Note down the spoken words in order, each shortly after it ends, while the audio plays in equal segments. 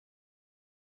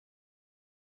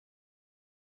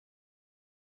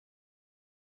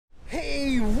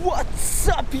What's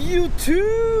up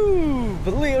YouTube?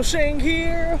 Leo Shang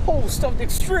here, host of the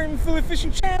Extreme Philly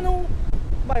Fishing channel.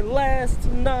 My last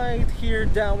night here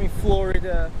down in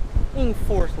Florida, in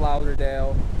Fort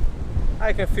Lauderdale.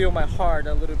 I can feel my heart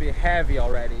a little bit heavy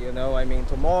already, you know. I mean,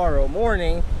 tomorrow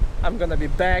morning I'm gonna be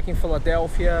back in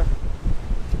Philadelphia,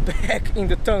 back in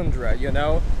the tundra, you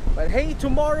know. But hey,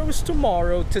 tomorrow is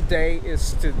tomorrow, today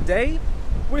is today.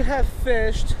 We have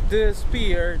fished this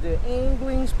pier, the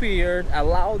Angling's Pier at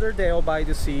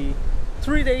Lauderdale-by-the-Sea,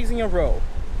 3 days in a row.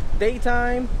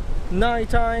 Daytime,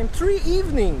 nighttime, 3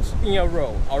 evenings in a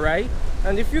row, alright?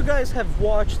 And if you guys have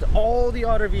watched all the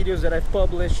other videos that I've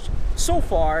published so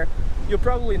far, you'll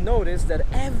probably notice that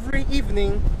every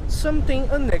evening something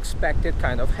unexpected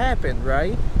kind of happened,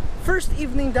 right? First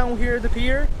evening down here at the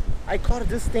pier, I caught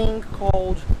this thing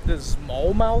called the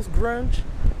smallmouth grunt.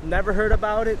 Never heard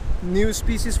about it, new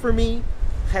species for me,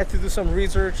 had to do some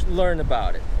research, learn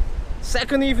about it.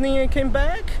 Second evening I came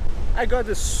back, I got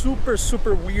this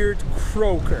super weird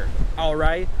croaker,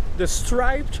 alright? The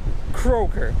striped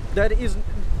croaker. That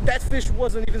fish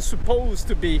wasn't even supposed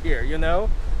to be here, you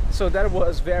know? So that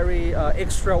was very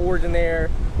extraordinary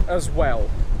as well.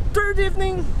 Third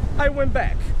evening, I went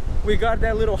back. We got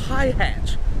that little high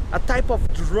hatch, a type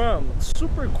of drum,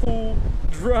 super cool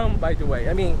drum by the way.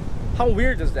 I mean, how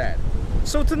weird is that?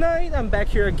 So tonight I'm back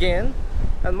here again,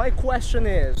 and my question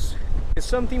is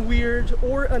something weird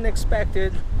or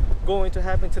unexpected going to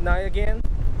happen tonight again?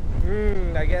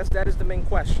 I guess that is the main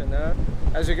question, huh?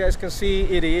 As you guys can see,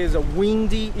 it is a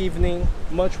windy evening,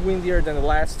 much windier than the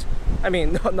last, I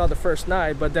mean, not the first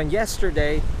night, but then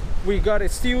yesterday we gotta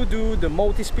still do the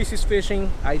multi-species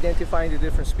fishing, identifying the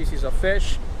different species of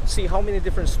fish, see how many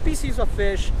different species of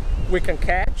fish we can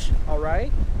catch,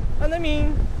 alright? And I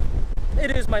mean, it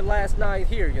is my last night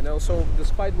here, you know, so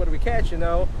despite what we catch, you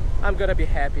know, I'm gonna be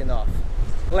happy enough.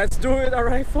 Let's do it,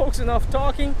 alright folks, enough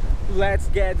talking. Let's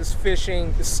get this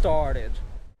fishing started.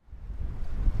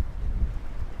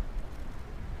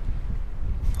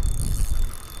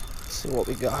 Let's see what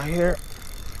we got here.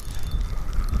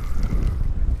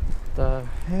 The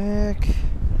heck?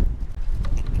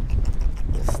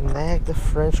 Snagged a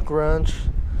French grunt.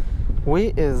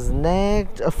 We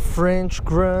snagged a French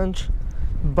grunt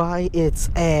by its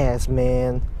ass,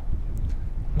 man.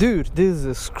 Dude, this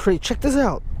is crazy. Check this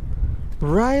out.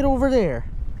 Right over there.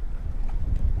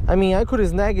 I mean, I could have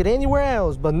snagged it anywhere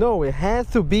else, but no, it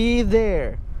had to be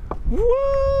there.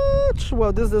 What?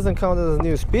 Well, this doesn't count as a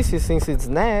new species since it's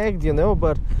snagged, you know,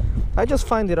 but I just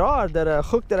find it odd that a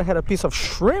hook that I had a piece of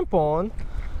shrimp on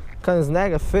can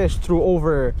snag a fish through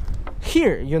over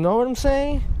here, you know what I'm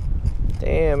saying?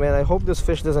 Damn, man, I hope this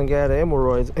fish doesn't get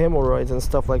hemorrhoids and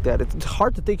stuff like that. It's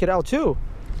hard to take it out too.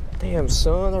 Damn,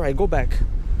 son. All right, go back.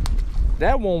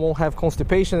 That one won't have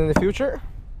constipation in the future.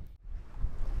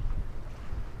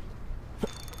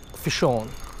 Fish on.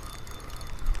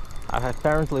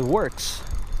 Apparently works.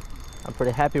 I'm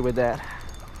pretty happy with that.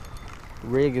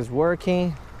 Rig is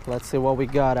working. Let's see what we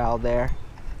got out there.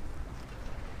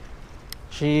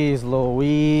 Jeez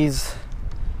Louise.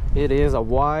 It is a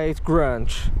white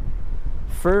grunt.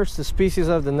 First species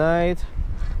of the night,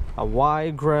 a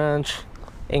white grunt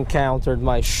encountered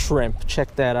my shrimp.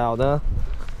 Check that out, huh?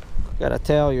 Gotta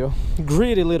tell you,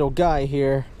 greedy little guy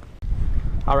here.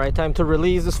 All right, time to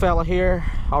release this fella here.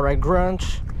 All right,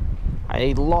 grunt.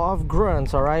 I love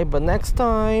grunts, all right? But next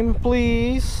time,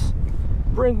 please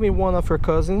bring me one of your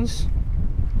cousins,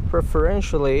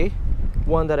 preferentially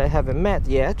one that I haven't met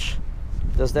yet.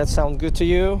 Does that sound good to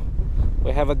you?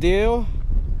 We have a deal.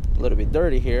 A little bit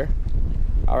dirty here.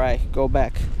 All right, go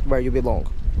back where you belong.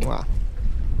 Mwah.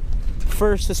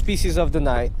 First species of the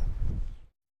night.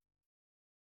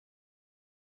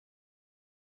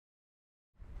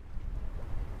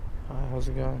 Hi, how's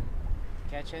it going?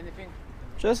 Catch anything?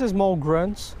 Just a small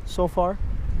grunts so far.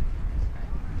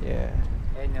 Yeah.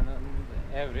 And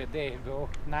every day go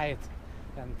night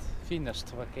and finished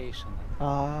vacation.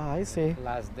 Ah, I see.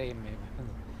 Last day maybe.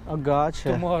 Oh,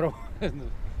 gotcha. Tomorrow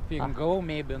we can go,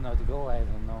 maybe not go, I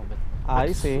don't know. But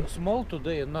I see. Small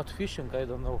today, not fishing, I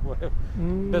don't know.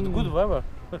 But good weather.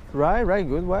 Right,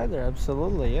 good weather,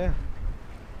 absolutely, yeah.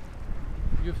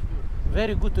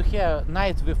 Very good to have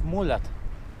night with mullet.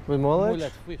 With mullet?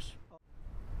 Mullet fish.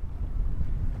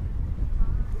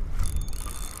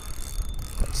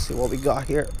 Let's see what we got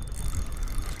here.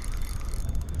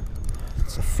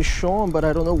 It's a fish on, but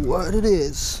I don't know what it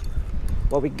is.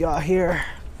 What we got here.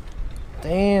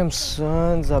 Damn,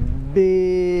 son's a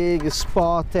big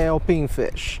spot-tail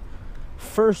pinfish.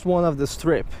 First one of the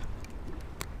strip.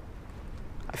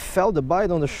 I felt the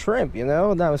bite on the shrimp, you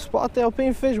know. Now spot-tail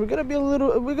pinfish, we gotta be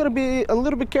a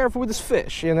little bit careful with this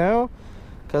fish, you know.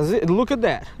 Cause look at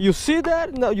that. You see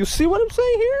that? Now you see what I'm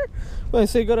saying here? When I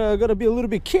say gotta be a little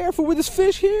bit careful with this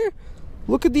fish here.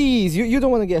 Look at these. You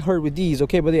don't want to get hurt with these,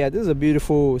 okay? But yeah, this is a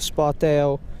beautiful spot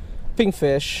tail pink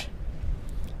fish.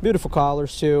 Beautiful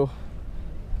colors too.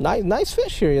 Nice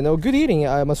fish here, you know. Good eating,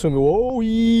 I'm assuming. Whoa,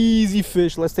 easy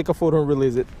fish. Let's take a photo and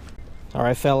release it. All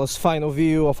right, fellas. Final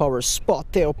view of our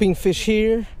spot tail pink fish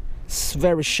here. It's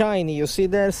very shiny. You see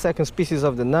that? Second species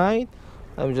of the night.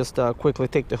 Let me just quickly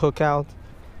take the hook out.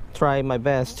 Try my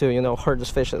best to, you know, hurt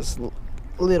this fish as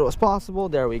little as possible.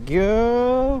 There we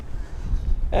go.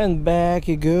 And back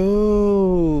it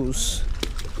goes.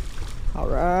 All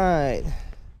right.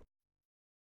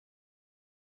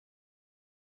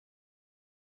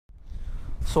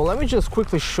 So let me just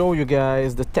quickly show you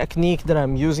guys the technique that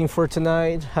I'm using for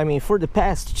tonight. I mean, for the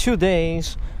past 2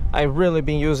 days, I've really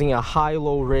been using a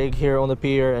high-low rig here on the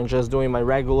pier and just doing my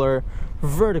regular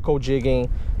vertical jigging.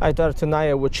 I thought tonight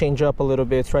I would change up a little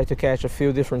bit, try to catch a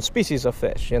few different species of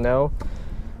fish, you know.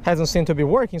 Hasn't seemed to be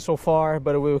working so far,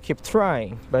 but we will keep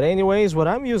trying. But anyways, what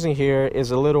I'm using here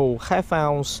is a little 1/2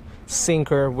 ounce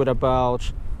sinker with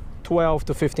about 12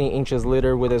 to 15 inches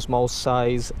leader with a small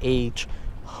size H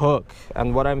hook.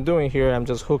 And what I'm doing here, I'm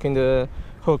just hooking the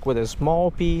hook with a small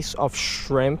piece of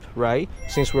shrimp, right?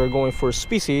 Since we're going for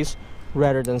species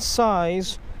rather than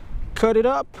size, cut it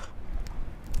up.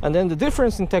 And then the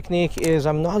difference in technique is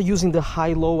I'm not using the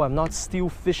high-low, I'm not still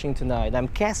fishing tonight. I'm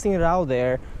casting it out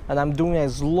there and I'm doing a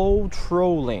slow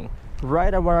trolling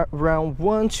right around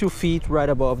 1-2 feet right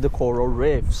above the coral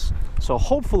reefs. So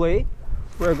hopefully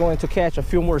we're going to catch a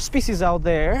few more species out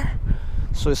there.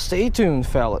 So stay tuned,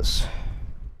 fellas.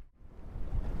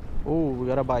 Oh, we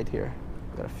got a bite here.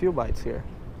 Got a few bites here.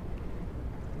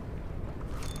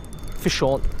 Fish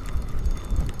on.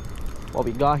 What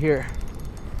we got here?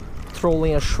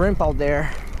 Trolling a shrimp out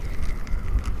there.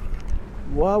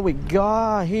 What we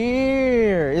got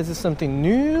here? Is it something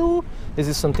new? Is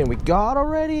it something we got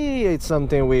already? It's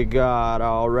something we got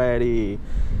already.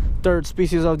 Third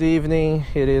species of the evening.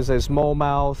 It is a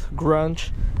smallmouth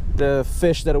grunt, the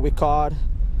fish that we caught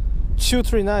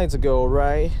 2-3 nights ago,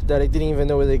 right? That I didn't even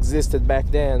know it existed back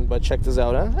then. But check this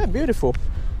out, huh? Beautiful.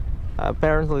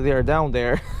 Apparently they're down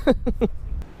there.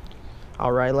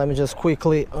 All right, let me just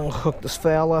quickly unhook this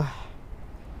fella.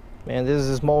 Man, this is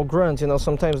a small grunt, you know,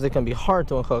 sometimes they can be hard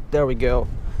to unhook. There we go.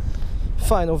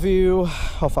 Final view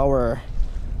of our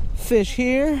fish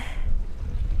here.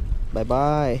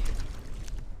 Bye-bye.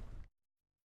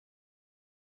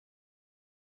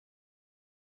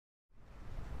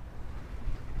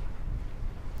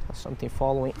 Something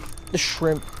following the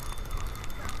shrimp.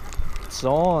 It's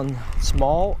on.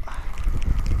 Small.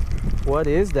 What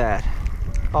is that?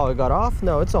 Oh, it got off?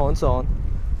 No, it's on, it's on.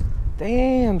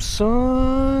 Damn,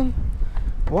 son.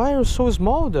 Why are you so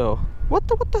small though? What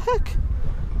the heck?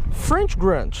 French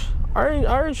grunt.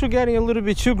 Aren't you getting a little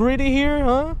bit too greedy here,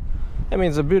 huh? I mean,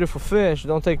 it's a beautiful fish,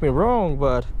 don't take me wrong,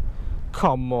 but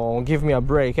come on, give me a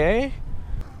break, eh?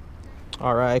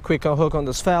 All right, quick unhook on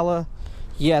this fella.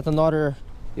 Yet another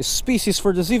species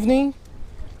for this evening.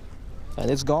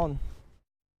 And it's gone.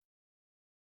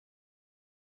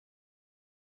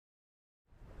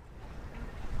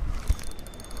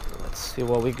 See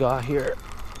what we got here.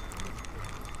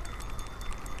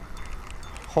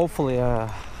 Hopefully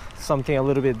something a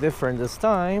little bit different this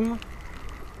time.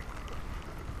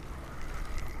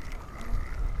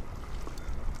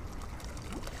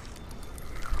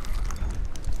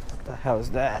 What the hell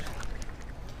is that?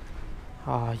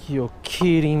 Oh, you're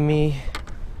kidding me.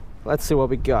 Let's see what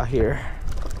we got here.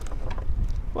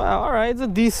 Well, all right, it's a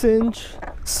decent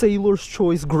sailor's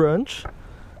choice grunt.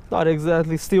 Not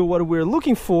exactly still what we're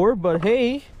looking for, but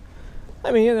hey,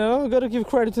 I mean, you know, gotta give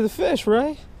credit to the fish,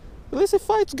 right? At least it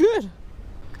fights good.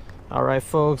 All right,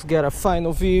 folks, get a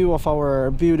final view of our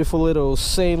beautiful little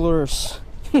sailor's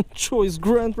choice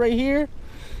grunt right here.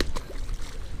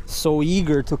 So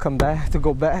eager to come back, to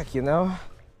go back, you know?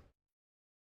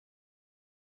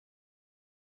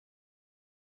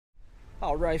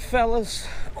 All right, fellas,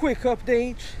 quick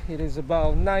update. It is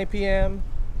about 9 p.m.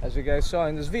 As you guys saw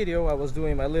in this video, I was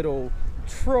doing my little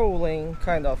trolling,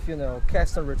 kind of, you know,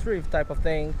 cast and retrieve type of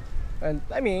thing. And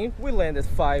I mean, we landed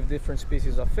 5 different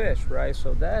species of fish, right?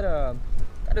 So that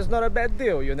is not a bad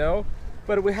deal, you know?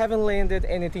 But we haven't landed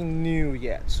anything new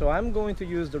yet. So I'm going to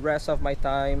use the rest of my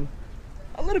time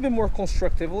a little bit more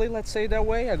constructively, let's say that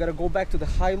way. I gotta go back to the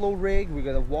high-low rig. We're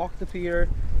gonna walk the pier,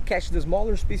 catch the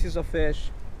smaller species of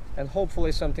fish, and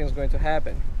hopefully something's going to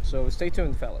happen. So stay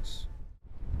tuned, fellas.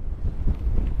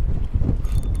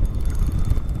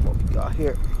 What we got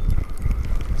here?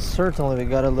 Certainly we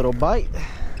got a little bite.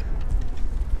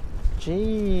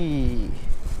 Gee,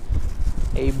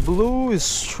 A blue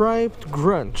striped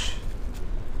grunt.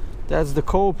 That's the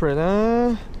culprit,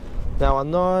 huh? Now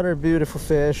another beautiful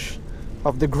fish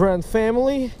of the grunt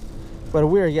family. But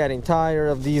we're getting tired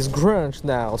of these grunts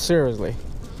now, seriously.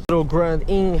 Little grunt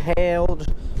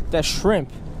inhaled that shrimp.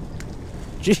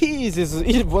 Jesus,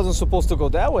 it wasn't supposed to go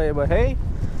that way, but hey,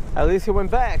 at least he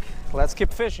went back. Let's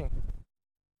keep fishing.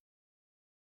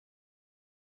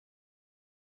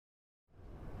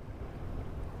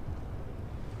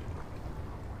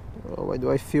 Oh, why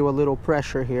do I feel a little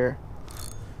pressure here?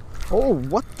 Oh,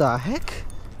 what the heck?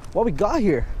 What we got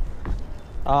here?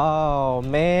 Oh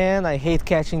man, I hate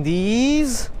catching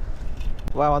these.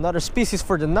 Wow, another species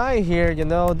for the night here. You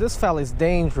know, this fella is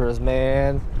dangerous,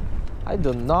 man. I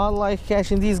do not like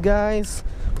catching these guys.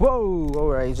 Whoa, all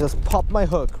right, just popped my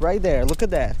hook right there. Look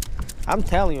at that. I'm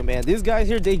telling you, man, these guys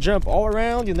here, they jump all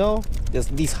around, you know,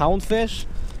 these houndfish.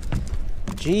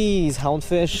 Jeez,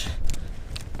 houndfish.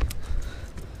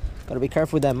 Gotta be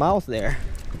careful with that mouth there.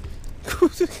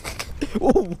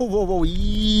 Whoa, whoa, whoa, whoa,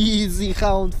 easy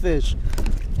houndfish.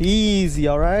 Easy,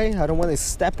 all right? I don't want to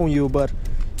step on you, but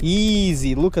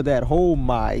easy. Look at that. Oh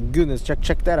my goodness,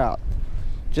 check that out.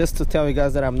 Just to tell you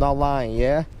guys that I'm not lying,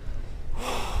 yeah?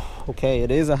 Okay,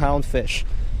 it is a houndfish.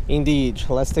 Indeed.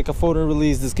 Let's take a photo and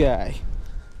release this guy.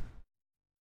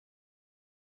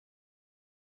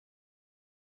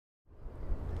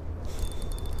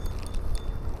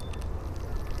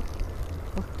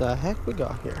 What the heck we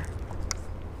got here?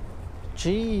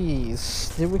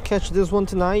 Jeez, did we catch this one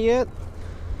tonight yet?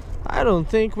 I don't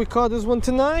think we caught this one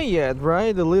tonight yet,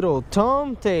 right? The little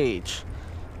tomtate.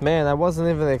 Man, I wasn't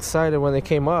even excited when it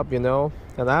came up, you know?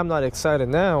 And I'm not excited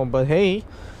now, but hey,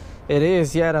 it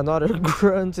is yet another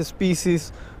grunt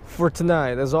species for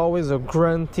tonight. There's always a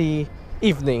grunty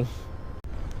evening.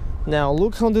 Now,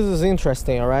 look how this is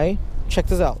interesting, alright? Check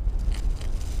this out.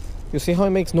 You see how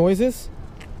it makes noises?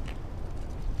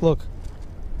 Look.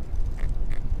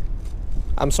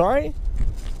 I'm sorry?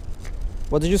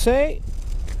 What did you say?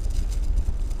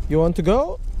 You want to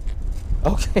go?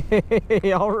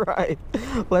 Okay, all right.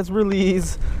 Let's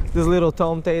release this little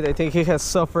tomtate. I think he has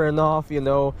suffered enough, you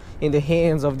know, in the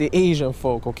hands of the Asian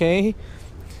folk, okay?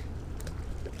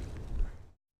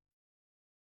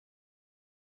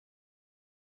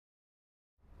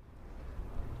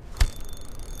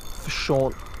 Fish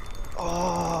on.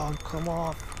 Oh, come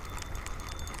on.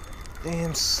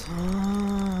 Damn,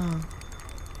 son.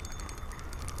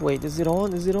 Wait, is it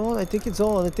on? Is it on? I think it's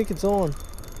on. I think it's on.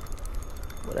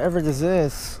 Whatever this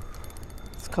is,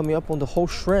 it's coming up on the whole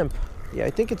shrimp. Yeah,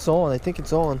 I think it's on. I think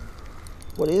it's on.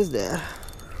 What is that?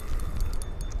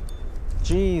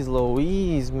 Jeez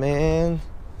Louise, man.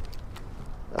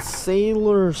 A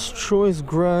sailor's choice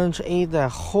grunt ate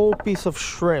that whole piece of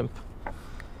shrimp.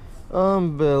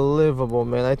 Unbelievable,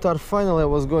 man. I thought finally I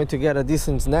was going to get a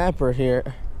decent snapper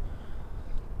here.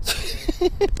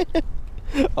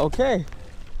 Okay.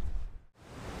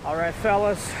 Alright,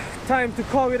 fellas. Time to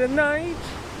call it a night.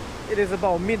 It is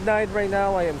about midnight right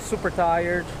now. I am super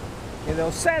tired. You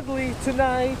know, sadly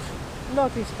tonight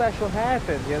nothing special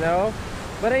happened, you know.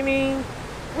 But I mean,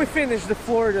 we finished the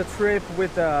Florida trip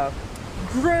with a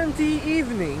grunty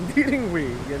evening, didn't we?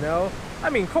 You know, I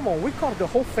mean, come on, we caught the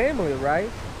whole family, right?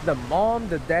 The mom,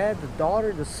 the dad, the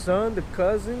daughter, the son, the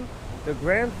cousin, the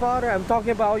grandfather. I'm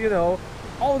talking about, you know,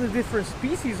 all the different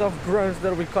species of grunts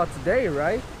that we caught today,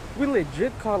 right? We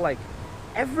legit caught like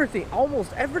everything,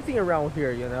 almost everything around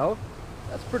here, you know.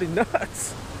 That's pretty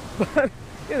nuts. But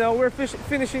you know, we're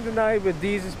finishing the night with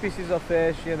these species of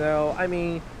fish, you know. I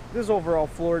mean, this overall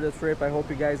Florida trip, I hope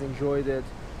you guys enjoyed it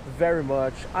very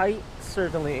much. I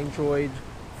certainly enjoyed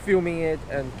filming it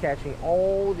and catching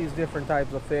all these different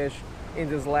types of fish in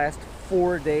these last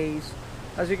 4 days.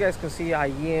 As you guys can see, I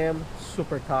am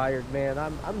super tired, man.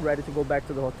 I'm ready to go back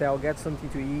to the hotel, get something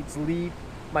to eat, sleep.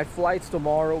 My flight's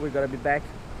tomorrow. We're gonna be back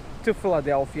to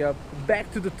Philadelphia, back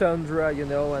to the tundra, you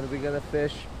know, and we're gonna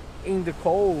fish in the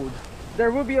cold. There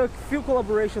will be a few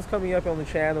collaborations coming up on the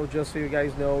channel, just so you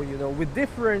guys know, you know, with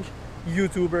different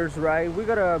YouTubers, right? We're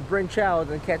gonna branch out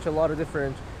and catch a lot of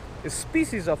different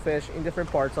species of fish in different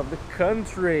parts of the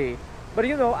country. But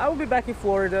you know, I will be back in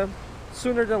Florida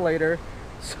sooner than later,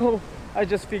 so I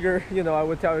just figure, you know, I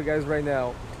would tell you guys right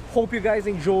now. Hope you guys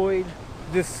enjoyed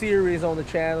this series on the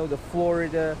channel, the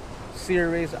Florida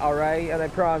series, alright? And I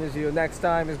promise you, next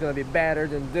time is gonna be better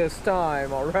than this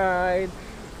time, alright?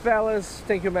 Fellas,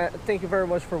 thank you very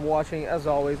much for watching. As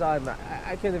always, I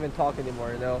can't even talk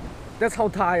anymore, you know. That's how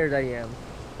tired I am.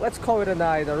 Let's call it a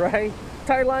night, alright?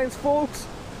 Tight lines, folks,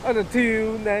 and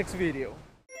until next video.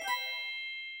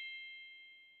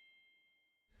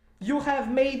 You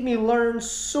have made me learn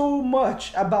so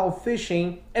much about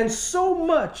fishing and so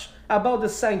much about the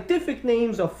scientific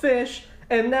names of fish,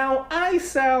 and now I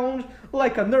sound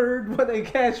like a nerd when I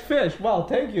catch fish. Wow,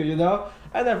 thank you, you know.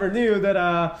 I never knew that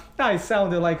I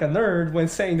sounded like a nerd when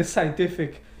saying the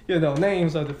scientific,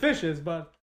 names of the fishes,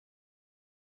 but